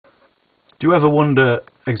Do you ever wonder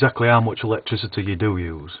exactly how much electricity you do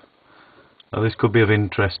use? Now, this could be of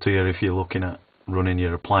interest to you if you're looking at running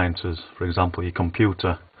your appliances, for example your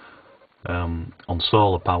computer, on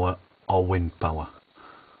solar power or wind power.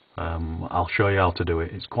 I'll show you how to do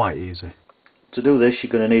it. It's quite easy. To do this,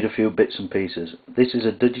 you're going to need a few bits and pieces. This is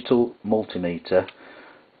a digital multimeter,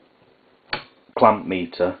 clamp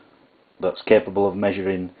meter, that's capable of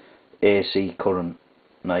measuring AC current.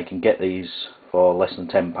 Now you can get these for less than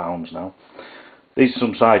 £10 now. These are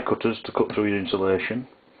some side cutters to cut through your insulation.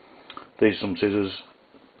 These are some scissors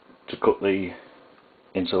to cut the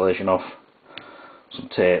insulation off. Some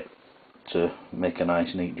tape to make a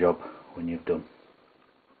nice neat job when you've done.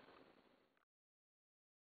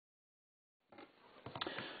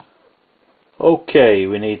 Okay,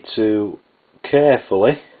 we need to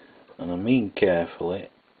carefully, and I mean carefully,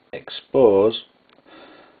 expose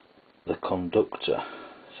the conductor.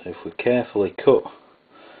 So if we carefully cut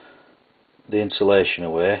the insulation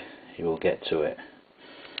away, you will get to it.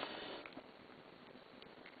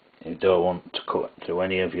 You don't want to cut through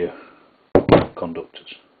any of your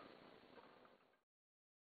conductors.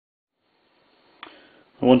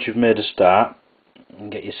 And once you've made a start, you can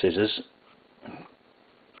get your scissors.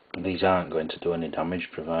 These aren't going to do any damage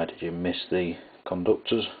provided you miss the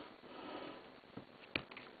conductors.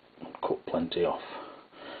 Cut plenty off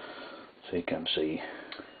so you can see.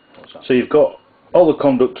 So you've got all the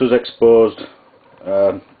conductors exposed.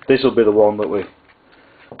 This will be the one that we're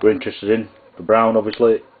interested in, the brown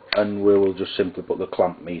obviously, and we will just simply put the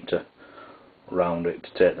clamp meter around it to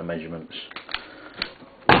take the measurements.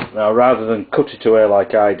 Now rather than cut it away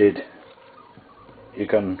like I did, you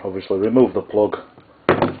can obviously remove the plug,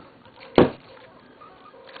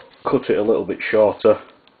 cut it a little bit shorter,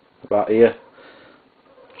 about here,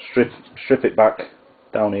 strip it back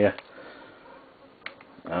down here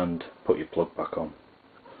and put your plug back on.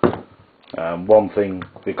 One thing,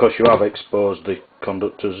 because you have exposed the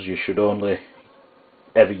conductors, you should only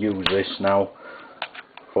ever use this now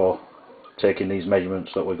for taking these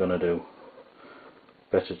measurements that we're going to do.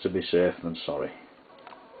 Better to be safe than sorry.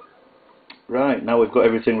 Right, now we've got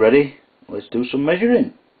everything ready, let's do some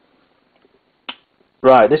measuring.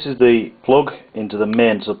 Right, this is the plug into the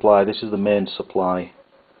main supply. This is the main supply.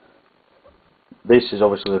 This is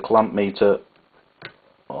obviously the clamp meter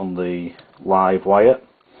on the live wire.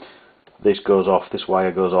 This goes off, this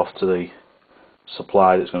wire goes off to the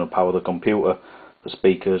supply that's going to power the computer, the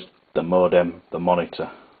speakers, the modem, the monitor.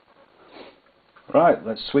 Right,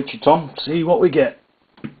 let's switch it on, see what we get.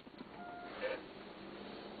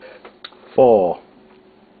 4.4,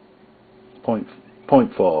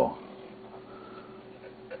 0.5,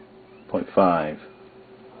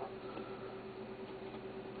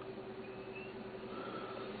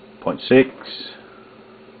 0.6,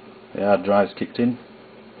 the hard drive's kicked in.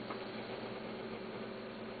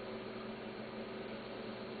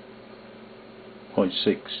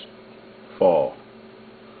 0.64.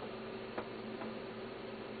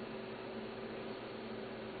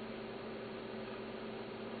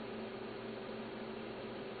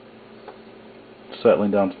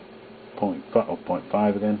 Settling down to 0.5 or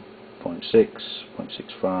 0.5 again, 0.6,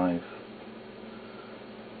 0.65.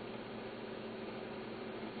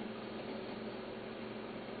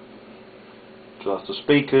 So that's the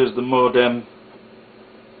speakers, the modem,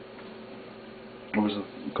 obviously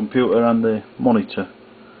the computer and the monitor.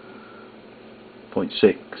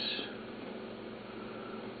 0.6,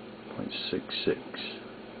 0.66.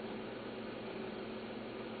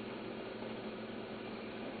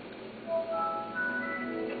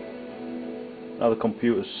 Now the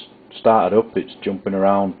computer's started up, it's jumping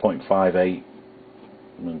around 0.58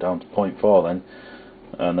 and down to 0.4 then,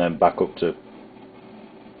 and then back up to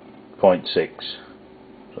 0.6.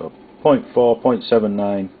 So 0.4,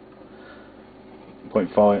 0.79,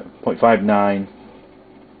 0.5, 0.59.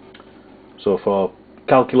 So for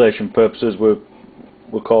calculation purposes we'll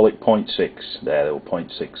call it 0.6. There were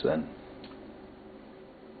 0.6 then.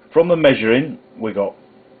 From the measuring we got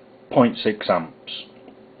 0.6 amps.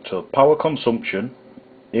 So power consumption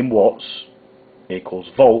in watts equals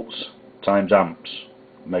volts times amps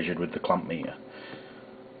measured with the clamp meter.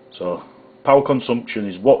 So power consumption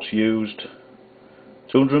is watts used,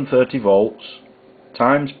 230 volts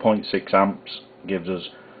times 0.6 amps gives us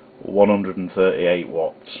 138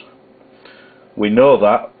 watts. We know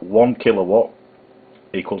that 1 kilowatt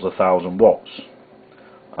equals 1000 watts,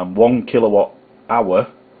 and 1 kilowatt hour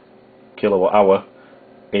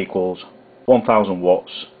equals 1000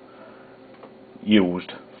 watts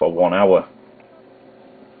used for 1 hour.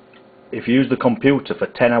 If you use the computer for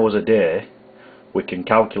 10 hours a day, we can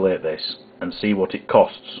calculate this and see what it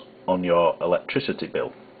costs on your electricity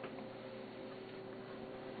bill.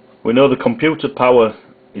 We know the computer power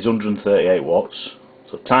is 138 watts,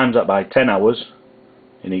 so times that by 10 hours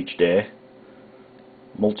in each day,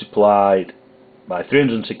 multiplied by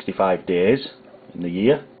 365 days in the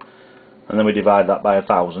year, and then we divide that by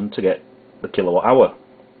 1000 to get the kilowatt hour.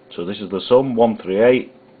 So this is the sum: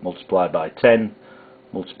 138 multiplied by 10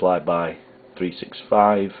 multiplied by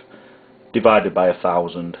 365 divided by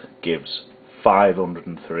 1000 gives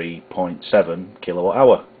 503.7 kilowatt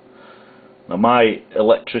hour. Now my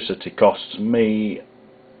electricity costs me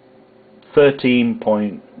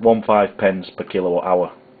 13.15 pence per kilowatt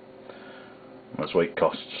hour. That's what it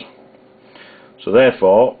costs. So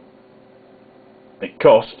therefore it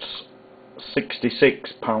costs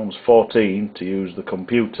 £66.14 to use the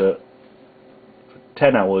computer for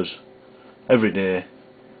 10 hours every day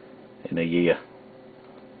in a year.